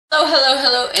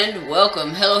Hello, and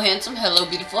welcome. Hello, handsome. Hello,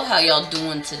 beautiful. How y'all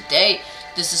doing today?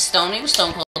 This is Stoney with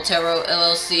Stone Cold Tarot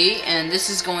LLC, and this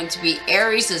is going to be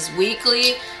Aries'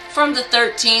 weekly from the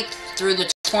 13th through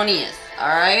the 20th.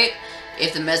 Alright?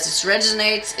 If the message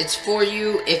resonates, it's for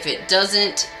you. If it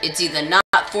doesn't, it's either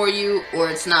not for you or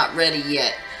it's not ready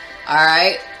yet.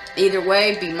 Alright? Either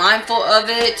way, be mindful of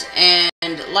it, and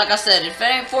like I said, if it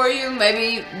ain't for you,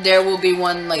 maybe there will be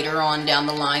one later on down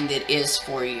the line that is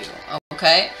for you.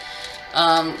 Okay?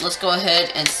 Let's go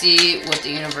ahead and see what the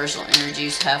universal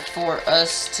energies have for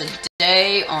us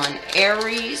today on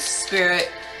Aries. Spirit,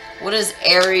 what does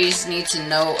Aries need to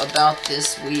know about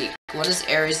this week? What does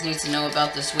Aries need to know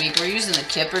about this week? We're using the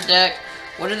Kipper deck.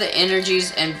 What are the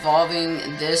energies involving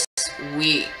this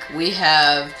week? We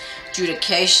have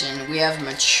adjudication. We have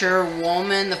mature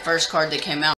woman. The first card that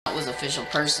came out was official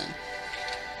person.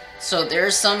 So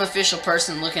there's some official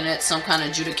person looking at some kind of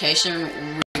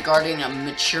adjudication regarding a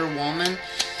mature woman.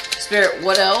 Spirit,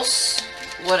 what else?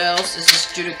 What else is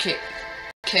this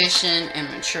adjudication and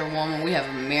mature woman? We have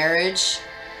a marriage.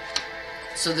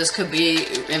 So this could be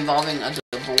involving a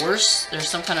divorce. There's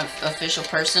some kind of official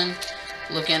person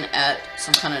looking at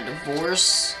some kind of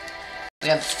divorce. We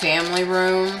have family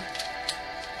room.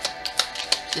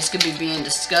 This could be being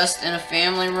discussed in a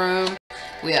family room.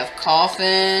 We have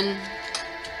coffin.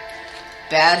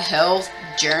 Bad health.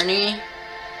 Journey.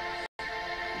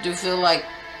 Do feel like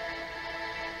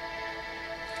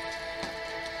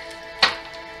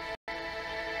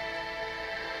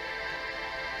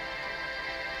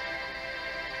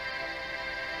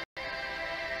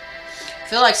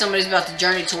somebody's about to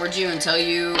journey towards you and tell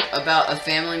you about a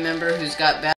family member who's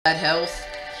got bad health.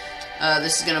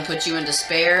 This is going to put you in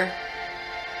despair.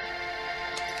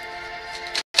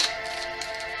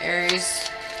 Aries.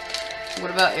 What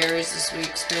about Aries this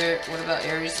week, Spirit? What about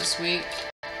Aries this week?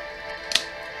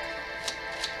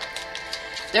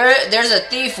 There's a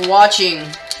thief watching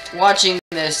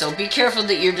this, so be careful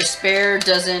that your despair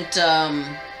doesn't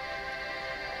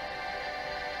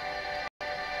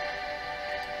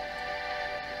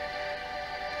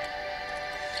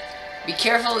be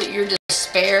careful that your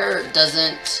despair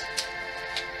doesn't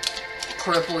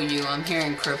cripple you. I'm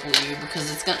hearing cripple you because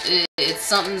it's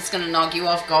something that's gonna knock you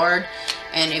off guard,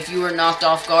 and if you are knocked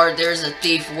off guard, there's a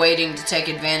thief waiting to take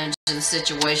advantage of the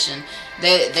situation.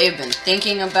 They've been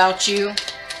thinking about you.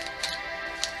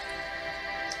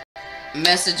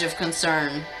 Message of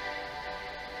concern.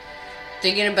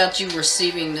 Thinking about you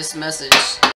receiving this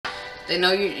message. They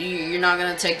know you're not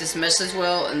going to take this message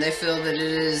well, and they feel that it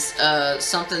is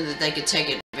something that they could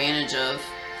take advantage of.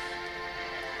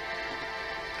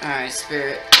 Alright,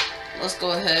 Spirit. Let's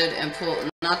go ahead and pull,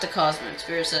 not the Cosmic.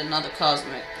 Spirit said not the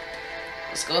Cosmic.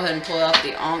 Let's go ahead and pull out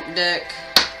the Ankh deck.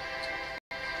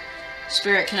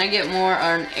 Spirit, can I get more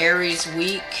on Aries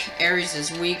week? Aries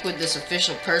is week with this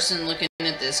official person looking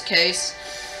at this case.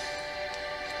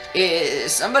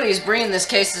 Somebody is bringing this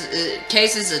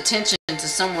case's attention to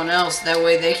someone else. That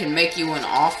way they can make you an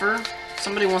offer.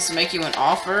 Somebody wants to make you an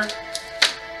offer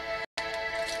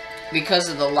because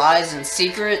of the lies and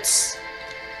secrets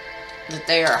that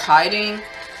they are hiding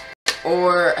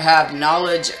or have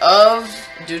knowledge of,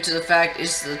 due to the fact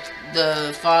it's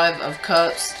the Five of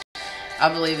Cups. I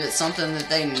believe it's something that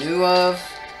they knew of.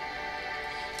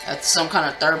 That's some kind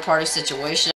of third-party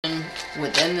situation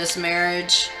within this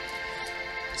marriage.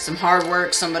 Some hard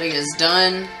work somebody has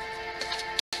done.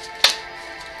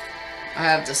 I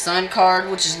have the Sun card,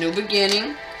 which is new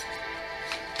beginning.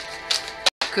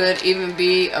 Could even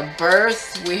be a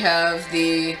birth. We have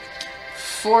the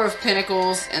Four of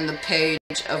Pentacles and the Page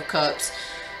of Cups.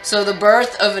 So the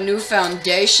birth of a new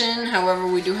foundation. However,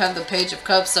 we do have the Page of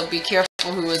Cups, so be careful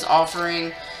who is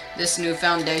offering this new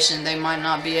foundation. They might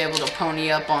not be able to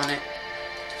pony up on it.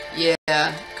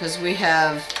 Yeah, because we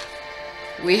have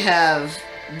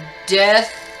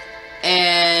Death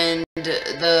and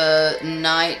the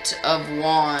Knight of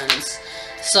Wands.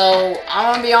 So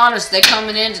I'm gonna be honest, they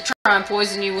coming in to try and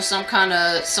poison you with some kind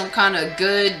of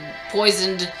good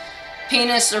poisoned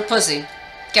penis or pussy.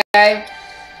 Okay?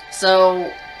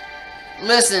 So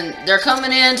listen, they're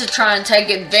coming in to try and take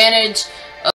advantage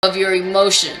of your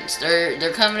emotions.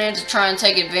 They're coming in to try and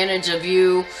take advantage of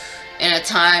you in a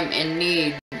time in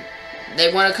need.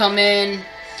 They want to come in,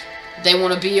 they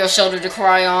want to be your shoulder to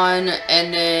cry on,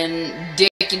 and then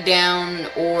dick you down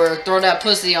or throw that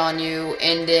pussy on you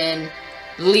and then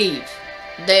leave.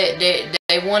 They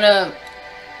want to,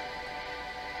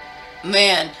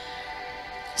 man,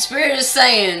 Spirit is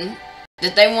saying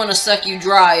that they want to suck you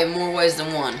dry in more ways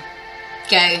than one.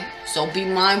 Okay? So be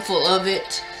mindful of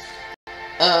it.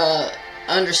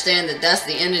 understand that that's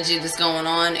the energy that's going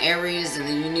on, Aries, and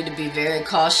then you need to be very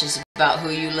cautious about who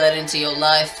you let into your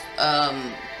life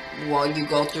while you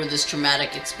go through this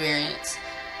traumatic experience.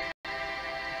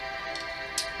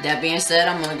 That being said,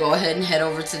 I'm going to go ahead and head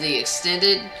over to the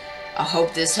extended. I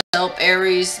hope this helped,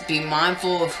 Aries. Be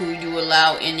mindful of who you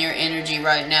allow in your energy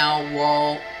right now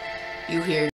while you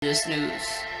hear this news.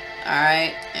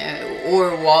 Alright?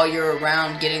 Or while you're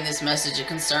around getting this message of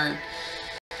concern.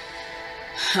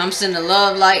 I'm sending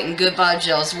love, light, and good vibes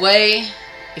y'all's way.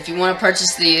 If you want to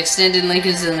purchase the extended, link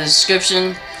is in the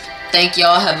description. Thank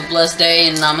y'all. Have a blessed day,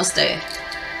 and namaste.